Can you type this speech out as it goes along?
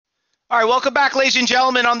All right, welcome back, ladies and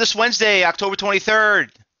gentlemen, on this Wednesday, October 23rd.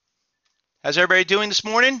 How's everybody doing this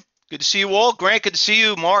morning? Good to see you all. Grant, good to see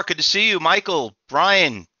you. Mark, good to see you. Michael,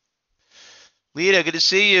 Brian, Lita, good to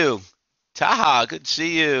see you. Taha, good to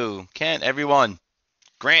see you. Kent, everyone.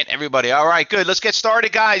 Grant, everybody. All right, good. Let's get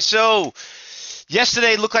started, guys. So,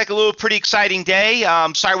 yesterday looked like a little pretty exciting day.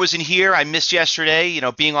 Sorry I wasn't here. I missed yesterday,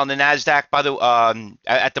 being on the NASDAQ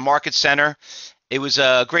at the Market Center. It was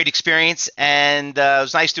a great experience, and it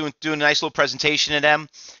was nice doing a nice little presentation to them.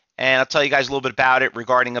 And I'll tell you guys a little bit about it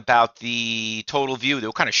regarding about the total view. They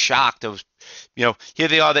were kind of shocked. It was, here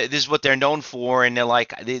they are. This is what they're known for, and they're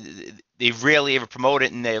like, they rarely ever promote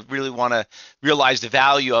it, and they really want to realize the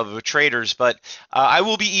value of it traders. But I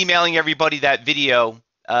will be emailing everybody that video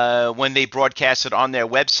when they broadcast it on their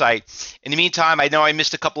website. In the meantime, I know I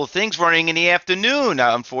missed a couple of things running in the afternoon,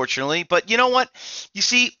 unfortunately. But you know what? You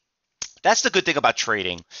see, that's the good thing about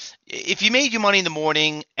trading. If you made your money in the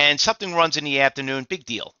morning and something runs in the afternoon, big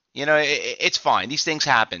deal. It's fine. These things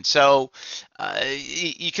happen. So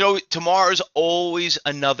you can always, tomorrow's always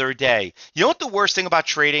another day. You know what the worst thing about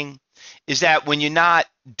trading is? That when you're not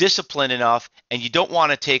disciplined enough and you don't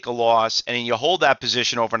want to take a loss and you hold that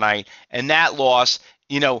position overnight, and that loss,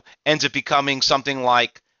 ends up becoming something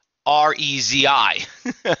like REZI.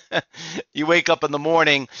 You wake up in the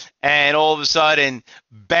morning and all of a sudden,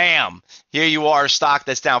 bam, here you are, a stock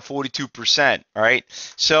that's down 42%. All right.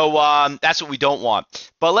 So that's what we don't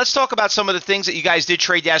want. But let's talk about some of the things that you guys did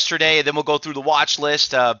trade yesterday, and then we'll go through the watch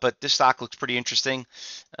list. But this stock looks pretty interesting.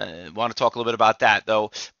 Want to talk a little bit about that,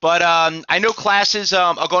 though. But I know classes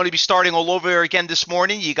are going to be starting all over again this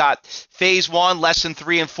morning. You got phase 1, lesson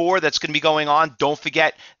 3 and 4 that's going to be going on. Don't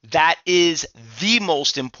forget, that is the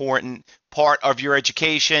most important part of your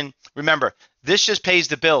education. Remember, this just pays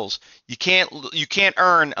the bills. You can't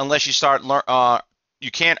earn unless you start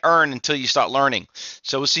you can't earn until you start learning.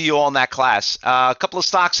 So we'll see you all in that class. A couple of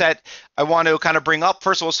stocks that I want to kind of bring up.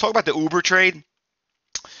 First of all, let's talk about the Uber trade.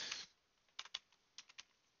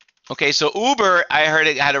 Okay, so Uber, I heard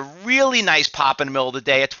it had a really nice pop in the middle of the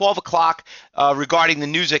day at 12 o'clock regarding the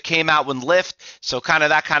news that came out with Lyft. So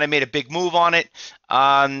that kind of made a big move on it.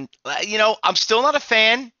 I'm still not a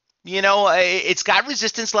fan. It's got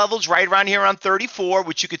resistance levels right around here on 34,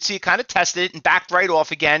 which you could see it kind of tested it and backed right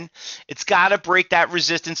off again. It's got to break that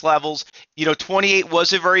resistance levels. 28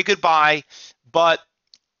 was a very good buy, but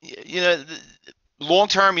long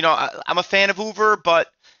term, I'm a fan of Uber,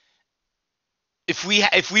 but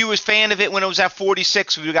if we was fan of it when it was at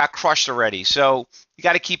 46, we got crushed already. So you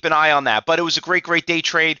got to keep an eye on that. But it was a great day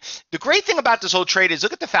trade. The great thing about this whole trade is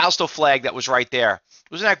look at the Fausto flag that was right there.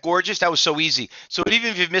 Wasn't that gorgeous? That was so easy. So even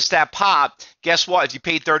if you missed that pop, guess what? If you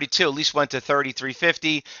paid 32, at least went to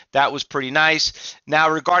 33.50. That was pretty nice. Now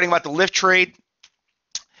regarding about the Lyft trade,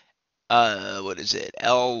 what is it?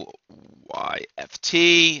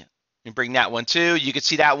 LYFT. And bring that one too. You can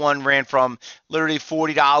see that one ran from literally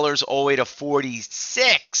 $40 all the way to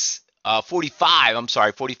 45. I'm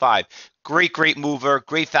sorry, 45. Great mover,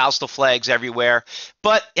 great Fausto flags everywhere,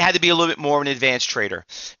 but it had to be a little bit more of an advanced trader.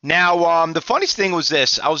 Now, the funniest thing was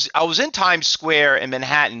this: I was in Times Square in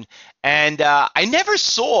Manhattan, and I never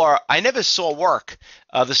saw work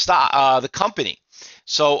the company.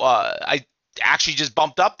 So I actually just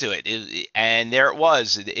bumped up to it, and there it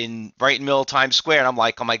was right in the middle of Times Square, and I'm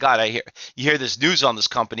like, oh my God, you hear this news on this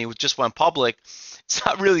company, which just went public. It's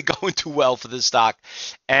not really going too well for this stock,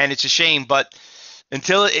 and it's a shame. But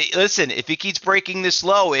listen, if it keeps breaking this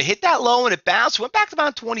low, it hit that low and it bounced, went back to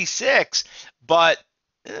about 26, but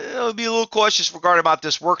I'll be a little cautious regarding about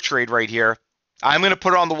this work trade right here. I'm going to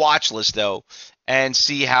put it on the watch list though and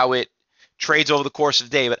see how it trades over the course of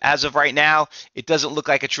the day, but as of right now, it doesn't look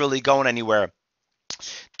like it's really going anywhere.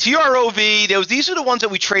 TROV, these are the ones that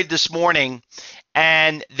we traded this morning,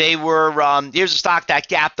 and they were, here's a stock that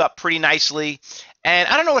gapped up pretty nicely, and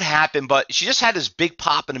I don't know what happened, but she just had this big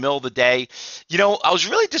pop in the middle of the day. I was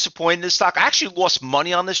really disappointed in this stock. I actually lost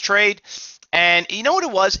money on this trade, and you know what it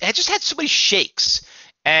was? It just had so many shakes,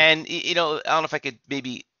 and I don't know if I could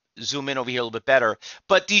maybe zoom in over here a little bit better,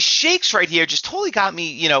 but these shakes right here just totally got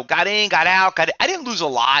me, got in, got out, I didn't lose a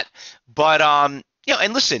lot, but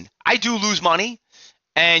and listen, I do lose money,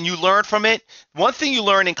 and you learn from it. One thing you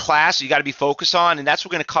learn in class you got to be focused on, and that's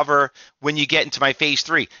what we're going to cover when you get into my phase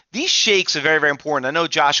 3. These shakes are very, very important. I know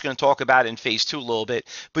Josh is going to talk about it in phase 2 a little bit,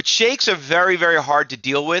 but shakes are very, very hard to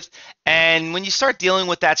deal with. And when you start dealing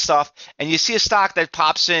with that stuff and you see a stock that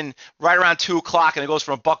pops in right around 2 o'clock and it goes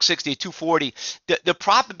from $1.60 to $2.40, the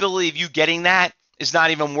probability of you getting that is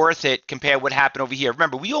not even worth it compared to what happened over here.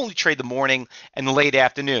 Remember, we only trade the morning and the late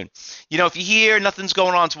afternoon. If you hear nothing's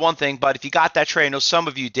going on, it's one thing, but if you got that trade, I know some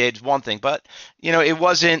of you did, it's one thing, but it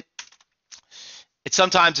wasn't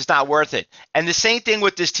sometimes it's not worth it. And the same thing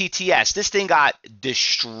with this TTS. This thing got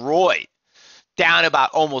destroyed, down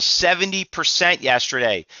about almost 70%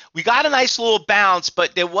 yesterday. We got a nice little bounce,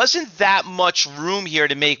 but there wasn't that much room here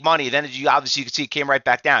to make money. Then as you obviously can see, it came right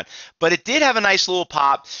back down. But it did have a nice little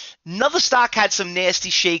pop. Another stock had some nasty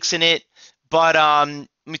shakes in it, but let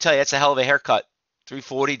me tell you, that's a hell of a haircut.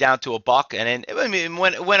 340 down to $1, and then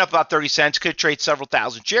it went up about 30 cents. Could trade several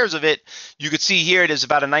thousand shares of it. You could see here there's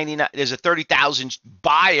about a 99. There's a 30,000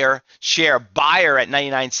 share buyer at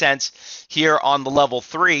 99 cents here on the level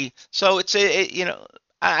 3. So it's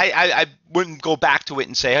I wouldn't go back to it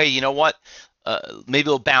and say, hey, you know what? Maybe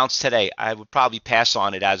it'll bounce today. I would probably pass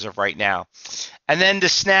on it as of right now. And then the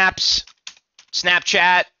Snapchat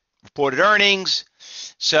reported earnings.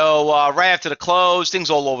 So right after the close, things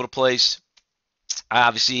all over the place.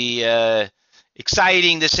 Obviously,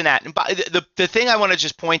 exciting, this and that. And the thing I want to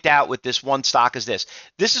just point out with this one stock is this.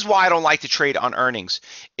 This is why I don't like to trade on earnings.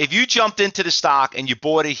 If you jumped into the stock and you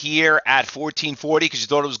bought it here at 14.40 because you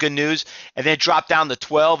thought it was good news, and then it dropped down to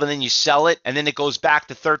 12, and then you sell it, and then it goes back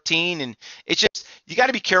to 13, and it's just, you got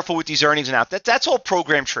to be careful with these earnings and out. That's all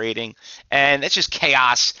program trading, and it's just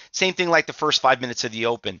chaos. Same thing like the first 5 minutes of the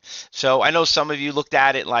open. So I know some of you looked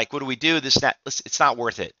at it like, what do we do? It's not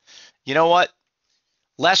worth it. You know what?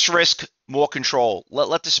 Less risk, more control.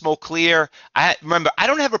 Let the smoke clear. Remember, I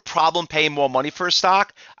don't have a problem paying more money for a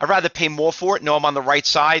stock. I'd rather pay more for it, know I'm on the right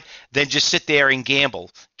side, than just sit there and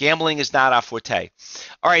gamble. Gambling is not our forte.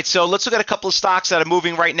 All right, so let's look at a couple of stocks that are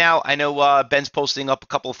moving right now. I know Ben's posting up a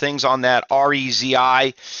couple of things on that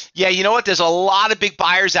REZI. Yeah, you know what? There's a lot of big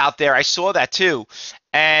buyers out there. I saw that too.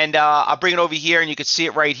 And I'll bring it over here, and you can see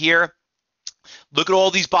it right here. Look at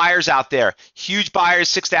all these buyers out there. Huge buyers,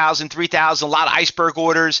 6,000, 3,000, a lot of iceberg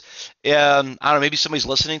orders. I don't know, maybe somebody's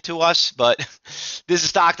listening to us, but this is a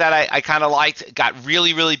stock that I kind of liked. Got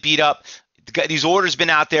really, really beat up. These orders been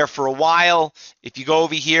out there for a while. If you go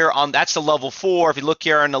over here that's the level 4. If you look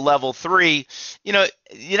here on the level 3, you're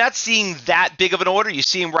not seeing that big of an order. You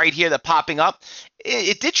see them right here, that popping up.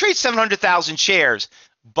 It did trade 700,000 shares.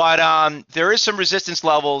 But there is some resistance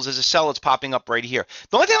levels as a sell that's popping up right here.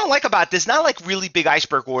 The only thing I don't like about this, not like really big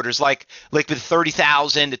iceberg orders, like with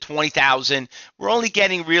 30,000 to 20,000. We're only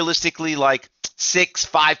getting realistically like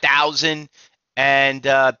 5,000, and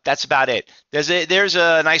that's about it. There's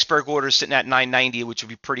an iceberg order sitting at 990, which would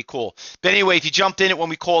be pretty cool. But anyway, if you jumped in it when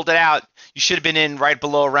we called it out, you should have been in right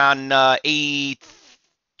below around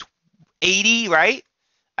 880, right?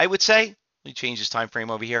 I would say. Let me change this time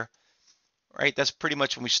frame over here. Right, that's pretty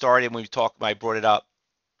much when we started, when I brought it up.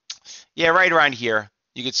 Yeah, right around here.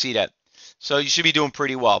 You can see that. So you should be doing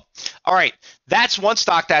pretty well. All right, that's one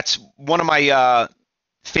stock that's one of my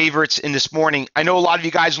favorites in this morning. I know a lot of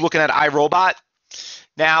you guys are looking at iRobot.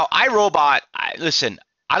 Now, iRobot, listen,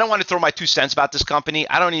 I don't want to throw my 2 cents about this company.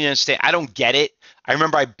 I don't even understand. I don't get it. I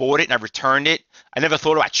remember I bought it and I returned it. I never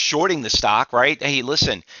thought about shorting the stock, right? Hey,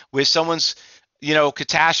 listen, with someone's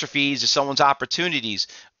catastrophes or someone's opportunities.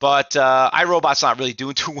 But iRobot's not really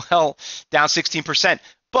doing too well, down 16%.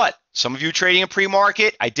 But some of you trading in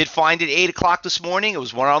pre-market, I did find it 8 o'clock this morning. It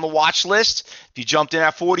was one on the watch list. If you jumped in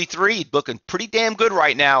at 43, looking pretty damn good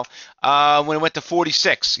right now when it went to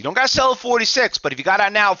 46. You don't got to sell at 46, but if you got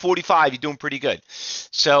out now at 45, you're doing pretty good.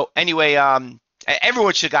 So anyway,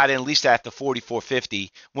 everyone should have got in at least at the 44.50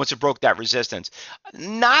 once it broke that resistance.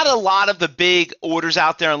 Not a lot of the big orders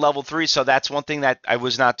out there on level 3, so that's one thing that I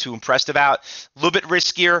was not too impressed about. A little bit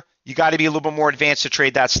riskier. You got to be a little bit more advanced to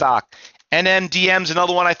trade that stock. NMDM's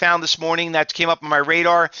another one I found this morning that came up on my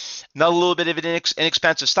radar. Another little bit of an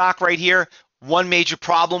inexpensive stock right here. One major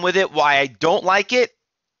problem with it, why I don't like it,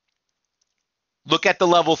 look at the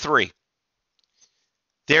level 3.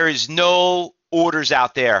 There is no orders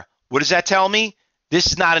out there. What does that tell me? This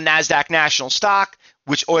is not a NASDAQ national stock,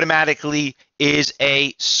 which automatically is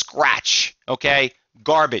a scratch, okay?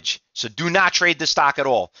 Garbage. So do not trade this stock at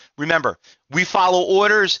all. Remember, we follow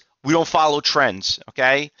orders. We don't follow trends,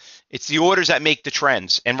 okay? It's the orders that make the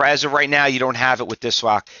trends. And as of right now, you don't have it with this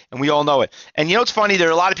stock, and we all know it. And you know what's funny? There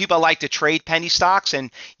are a lot of people that like to trade penny stocks,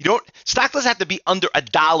 and stock doesn't have to be under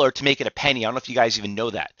 $1 to make it a penny. I don't know if you guys even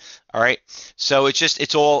know that. All right. So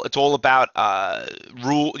it's all about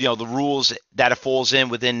the rules that it falls in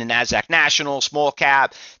within the NASDAQ National, small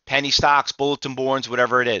cap, penny stocks, bulletin boards,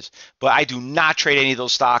 whatever it is. But I do not trade any of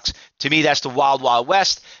those stocks. To me, that's the wild, wild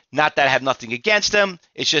west. Not that I have nothing against them.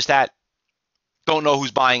 It's just that don't know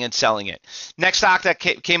who's buying and selling it. Next stock that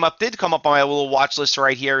did come up on my little watch list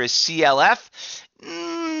right here is CLF.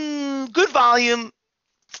 Good volume.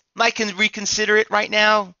 Might reconsider it right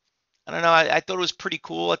now. I don't know. I thought it was pretty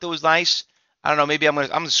cool. I thought it was nice. I don't know. Maybe I'm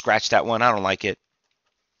gonna scratch that one. I don't like it.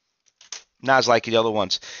 Not as like the other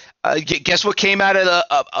ones. Guess what came out of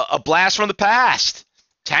a blast from the past?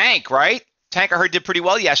 Tank, right? Tank, I heard, did pretty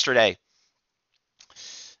well yesterday.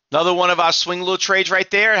 Another one of our swing little trades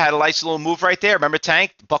right there. It had a nice little move right there. Remember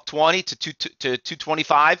Tank, $1.20 to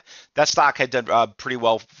 225. That stock had done pretty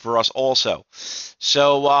well for us also.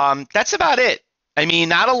 So that's about it. I mean,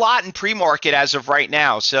 not a lot in pre-market as of right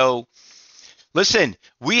now. So listen,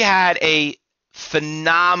 we had a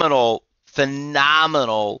phenomenal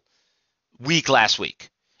week last week.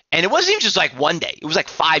 And it wasn't even just like one day. It was like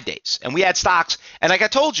 5 days. And we had stocks. And like I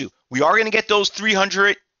told you, we are going to get those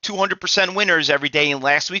 300, 200% winners every day. And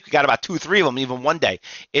last week, we got about 2 or 3 of them, even one day.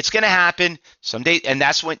 It's going to happen someday. And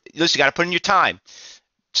that's when, listen, you got to put in your time.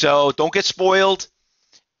 So don't get spoiled.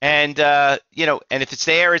 And, you know, and if it's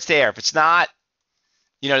there, it's there. If it's not,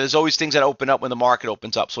 you know, there's always things that open up when the market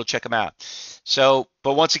opens up. So check them out. So,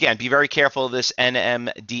 but once again, be very careful of this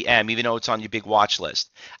NMDM, even though it's on your big watch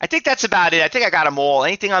list. I think that's about it. I think I got them all.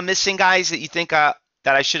 Anything I'm missing, guys, that you think that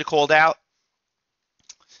I should have called out?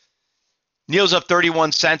 Neil's up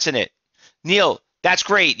 31 cents in it. Neil, that's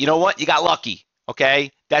great. You know what? You got lucky.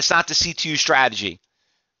 Okay. That's not the C2 strategy.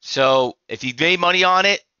 So if you made money on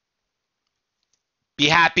it, be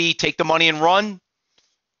happy, take the money and run.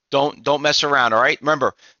 Don't mess around, all right?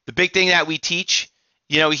 Remember, the big thing that we teach,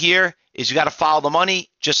 you know, here is you got to follow the money,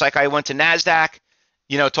 just like I went to NASDAQ,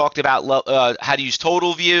 you know, talked about how to use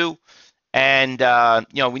total view, and,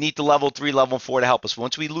 you know, we need the level 3, level 4 to help us.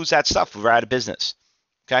 Once we lose that stuff, we're out of business,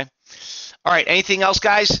 okay? All right, anything else,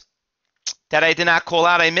 guys, that I did not call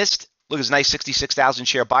out I missed? Look, it's a nice 66,000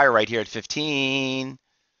 share buyer right here at 15.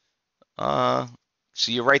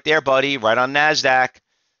 See you right there, buddy, right on NASDAQ.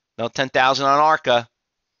 No 10,000 on ARCA.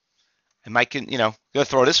 I might, you know, gonna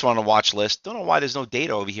throw this one on the watch list. Don't know why there's no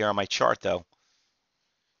data over here on my chart though.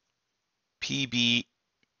 PBBI.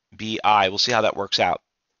 We'll see how that works out.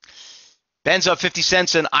 Ben's up 50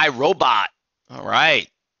 cents in iRobot. All right.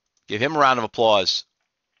 Give him a round of applause.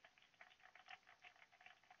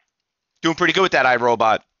 Doing pretty good with that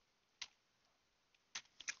iRobot. A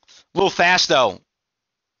little fast though.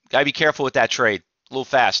 Gotta be careful with that trade. A little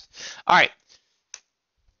fast. All right.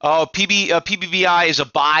 Oh, PBBI is a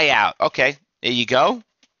buyout. Okay, there you go.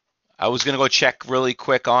 I was going to go check really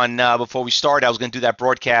quick on before we start. I was going to do that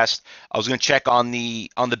broadcast. I was going to check on the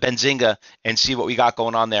Benzinga and see what we got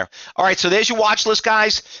going on there. All right, so there's your watch list,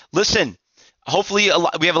 guys. Listen, hopefully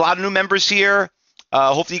we have a lot of new members here.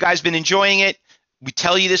 Hopefully you guys have been enjoying it. We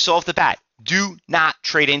tell you this off the bat. Do not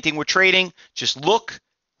trade anything we're trading. Just look,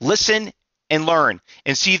 listen, and learn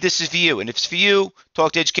and see if this is for you. And if it's for you,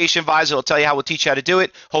 talk to Education Advisor. It'll tell you how we'll teach you how to do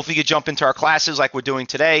it. Hopefully you can jump into our classes like we're doing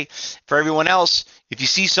today. For everyone else, if you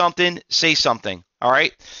see something, say something. All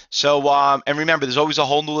right. So, and remember, there's always a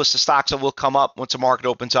whole new list of stocks that will come up once the market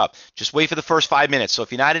opens up. Just wait for the first 5 minutes. So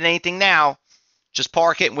if you're not in anything now, just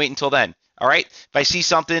park it and wait until then. All right. If I see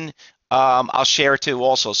something, I'll share it too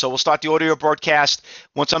also. So we'll start the audio broadcast.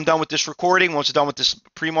 Once I'm done with this recording, once I'm done with this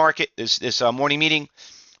pre-market, this morning meeting,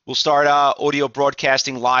 we'll start audio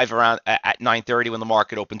broadcasting live around at 9:30 when the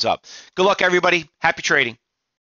market opens up. Good luck, everybody. Happy trading.